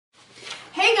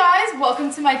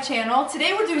welcome to my channel.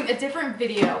 Today we're doing a different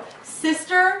video,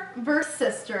 sister versus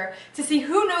sister, to see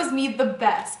who knows me the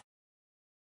best.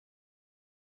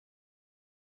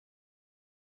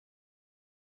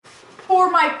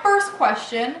 For my first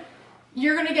question,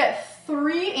 you're gonna get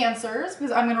 3 answers,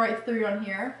 because I'm gonna write 3 on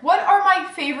here. What are my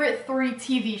favorite 3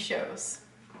 TV shows?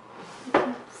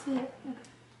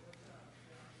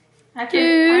 I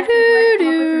can write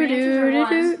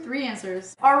 3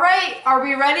 answers. Alright, are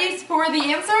we ready for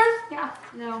the answer? Yeah.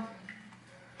 No.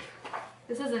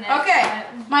 This isn't it. Okay,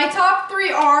 my top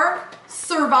 3 are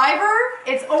Survivor,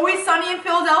 It's Always Sunny in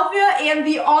Philadelphia, and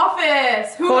The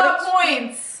Office. Who got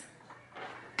points?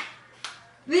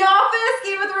 The Office,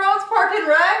 Game of Thrones, Park and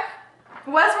Rec,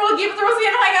 Westworld, Game of Thrones,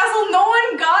 and High Castle. No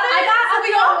one got it? I got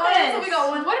The Office. So we got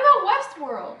one. What about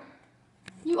Westworld?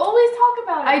 You always talk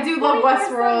about it. I do love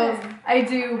Westworld. I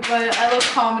do, but I love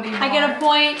comedy more. I get a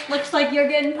point. Looks like you're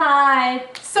getting pied.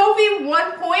 Sophie,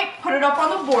 1 point. Put it up on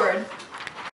the board.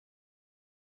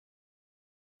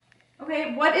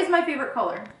 Okay, what is my favorite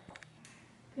color?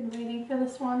 Been waiting for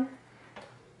this one.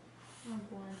 Oh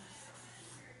boy.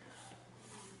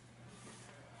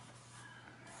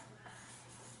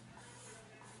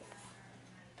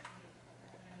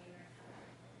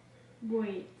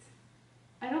 Wait,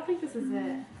 I don't think this is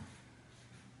it.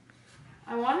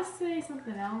 I want to say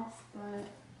something else, but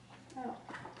oh.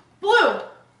 Blue!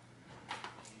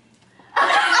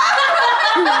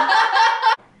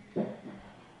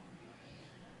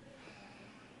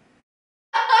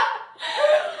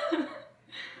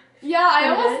 Yeah, I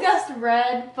almost guessed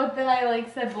red, but then I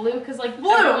said blue because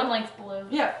Blue. Everyone likes blue.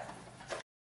 Yeah.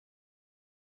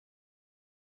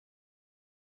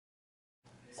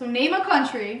 So name a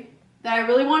country that I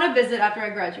really want to visit after I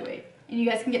graduate. And you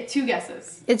guys can get 2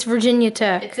 guesses. It's Virginia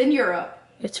Tech. It's in Europe.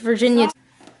 It's Virginia.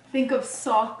 Think of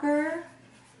soccer.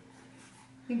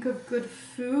 Think of good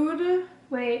food.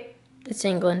 Wait, It's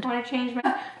England. I want to change my.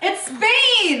 It's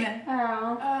Spain!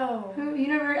 Oh. Oh. You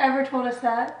never ever told us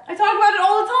that. I talk about it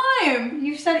all the time.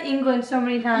 You've said England so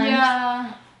many times.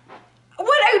 Yeah.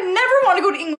 What? I never want to go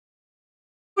to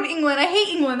England. I hate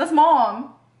England. That's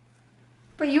Mom.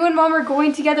 But you and Mom are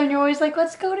going together, and you're always like,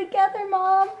 "Let's go together,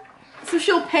 Mom." So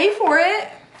she'll pay for it.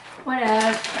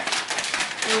 Whatever.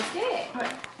 Okay.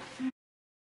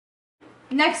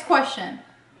 Next question.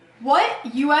 What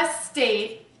U.S.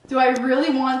 state do I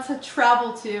really want to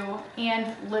travel to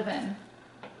and live in?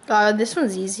 This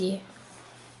one's easy.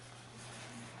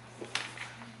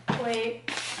 Wait.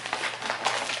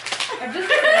 I'm just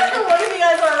one of you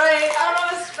guys are right. I don't know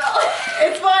how to spell it.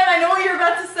 It's fine. I know what you're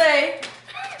about to say.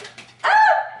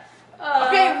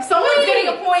 Okay, someone's getting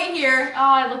a point here. Oh,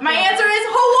 I looked My it up. answer is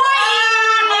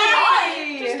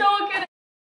Hawaii! Just don't look at it.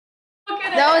 Look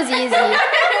at it. That was easy.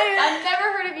 I've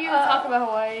never heard of you talk about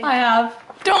Hawaii. I have.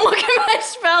 Don't look at my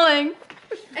spelling.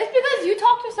 It's because you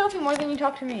talk to Sophie more than you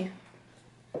talk to me.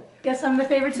 Guess I'm the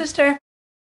favorite sister.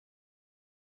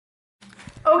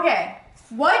 Okay,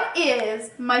 what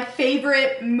is my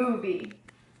favorite movie?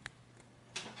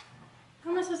 How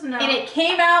am I supposed to know? And it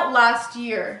came out last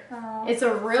year. Oh. It's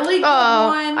a really good Oh,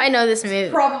 one. I know this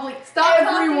movie. Probably Stop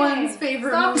everyone's talking.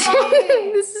 favorite Stop movie.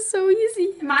 talking. This is so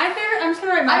easy. My favorite. I'm just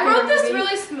gonna write my I favorite wrote this movie.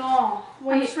 really small.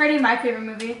 I'm just writing my favorite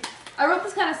movie I wrote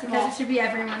this kind of small. because it should be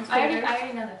everyone's I favorite.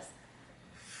 already know this.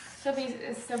 Sophie's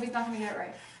not gonna get it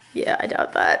right. Yeah, I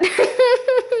doubt that.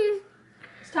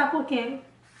 Stop looking.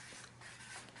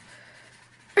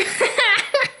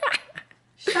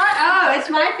 Shut up! It's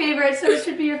my favorite, so it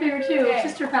should be your favorite too. Okay.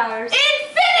 Sister powers.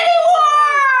 Infinity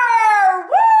War!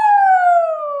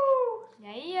 Woo!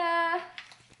 Yeah.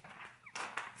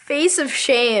 Face of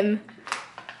Shame.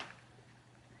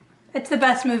 It's the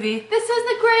best movie. This is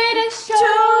the greatest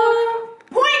show.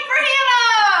 Point for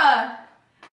Hannah!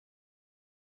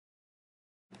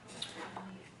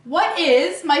 What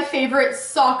is my favorite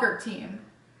soccer team?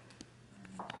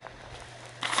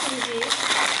 Easy.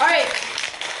 Alright,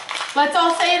 let's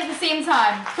all say it at the same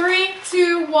time. 3,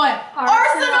 2, 1.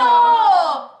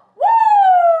 Arsenal!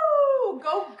 Woo!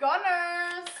 Go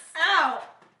Gunners! Ow!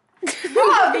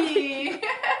 Robbie!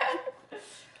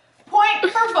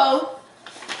 Point for both.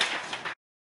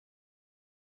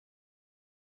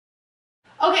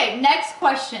 Okay, next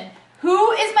question.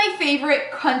 Who is my favorite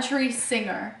country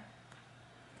singer?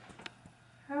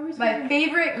 How are we My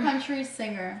favorite country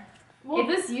singer. Well,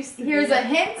 this used to Here's be. a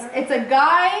hint. It's a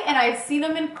guy, and I've seen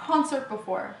him in concert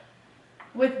before.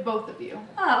 With both of you.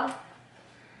 Oh.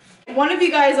 One of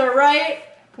you guys are right.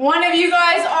 One of you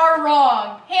guys are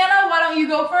wrong. Hannah, why don't you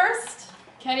go first?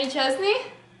 Kenny Chesney?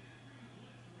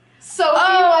 Sophie,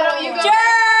 why don't you go?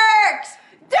 Jerks!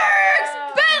 Dirks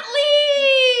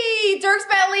Bentley! Dirks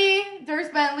Bentley.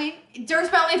 Durst Bentley,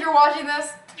 if you're watching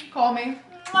this, call me.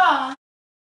 Mwah.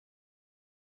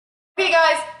 Okay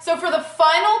guys, so for the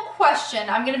final question,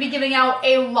 I'm going to be giving out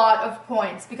a lot of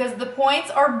points because the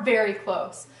points are very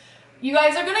close. You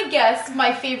guys are going to guess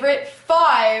my favorite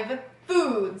 5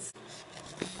 foods.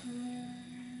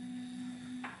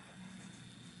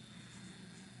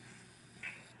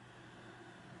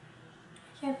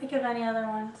 Can't think of any other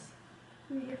ones.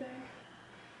 Me either.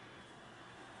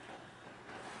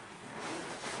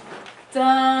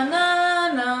 Da,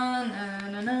 na, na, na,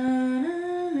 na, na,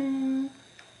 na.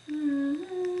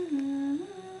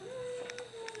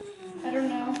 I don't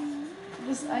know.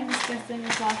 I'm just guessing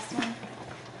this last one.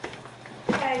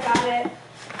 Okay, got it.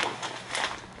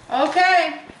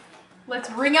 Okay, let's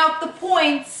ring out the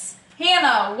points.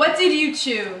 Hannah, what did you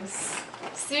choose?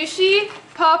 Sushi,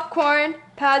 popcorn,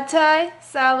 pad thai,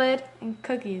 salad, and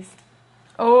cookies.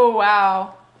 Oh,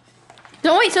 wow.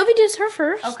 No, wait, Sophie did her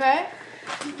first. Okay.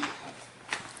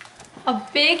 A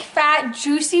big fat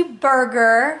juicy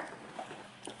burger,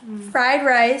 fried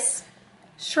rice,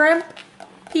 shrimp,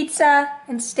 pizza,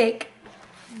 and steak.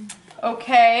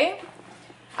 Okay.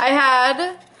 I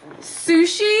had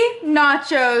sushi,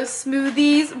 nachos,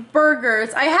 smoothies,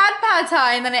 burgers. I had pad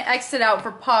thai and then I exited out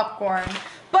for popcorn.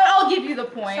 But I'll give you the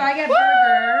point. So I get Woo!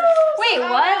 burger. Wait,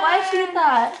 what? Why did she get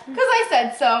that? Because I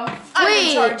said so. I'm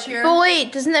in charge here. But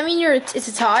wait, doesn't that mean it's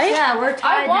a tie? Yeah, we're I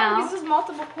tied won now. because there's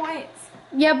multiple points.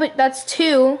 Yeah, but that's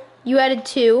 2. You added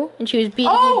 2, and she was beating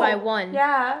Oh! you by 1.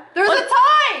 Yeah. There's a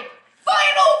tie!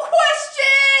 Final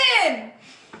question!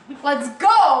 Let's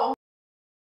go!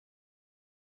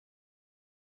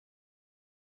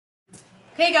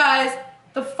 Okay guys,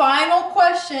 the final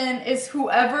question is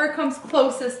whoever comes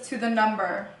closest to the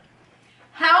number.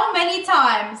 How many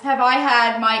times have I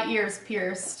had my ears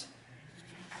pierced?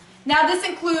 Now this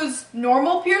includes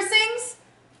normal piercings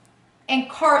and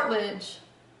cartilage.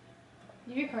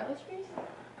 You get cartilage pierced?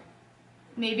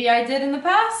 Maybe I did in the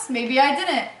past, maybe I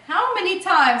didn't. How many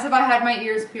times have I had my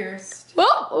ears pierced?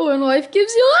 Well, when life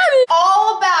gives you lemons.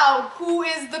 All about who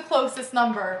is the closest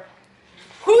number.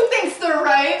 Who thinks they're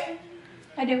right?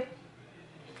 I do.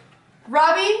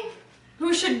 Robbie,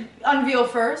 who should unveil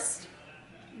first?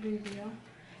 Reveal.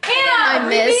 Hannah, I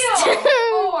missed.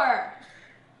 reveal. 4.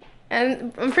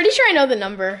 And I'm pretty sure I know the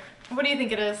number. What do you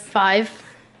think it is? 5.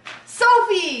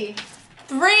 Sophie.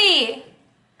 3.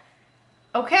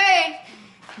 Okay.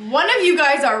 One of you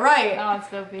guys are right, Oh, it's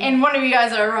Sophie. and one of you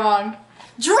guys are wrong.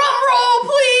 Drum roll,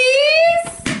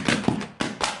 please.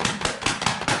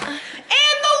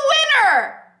 And the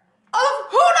winner of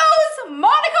Who Knows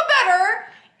Monica Better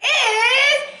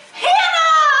is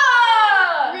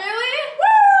Hannah! Really?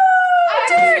 Woo! I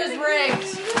This is rigged.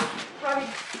 Robbie,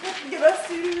 get us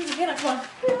to Hannah, come on.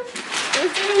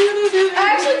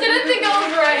 I actually didn't think I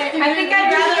was right. I think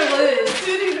I'd rather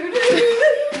lose.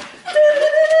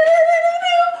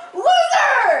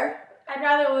 Loser! I'd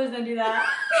rather lose than do that.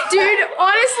 Dude,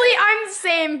 honestly, I'm the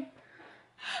same.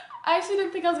 I actually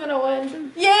didn't think I was gonna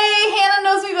win. Yay, Hannah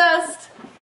knows me best.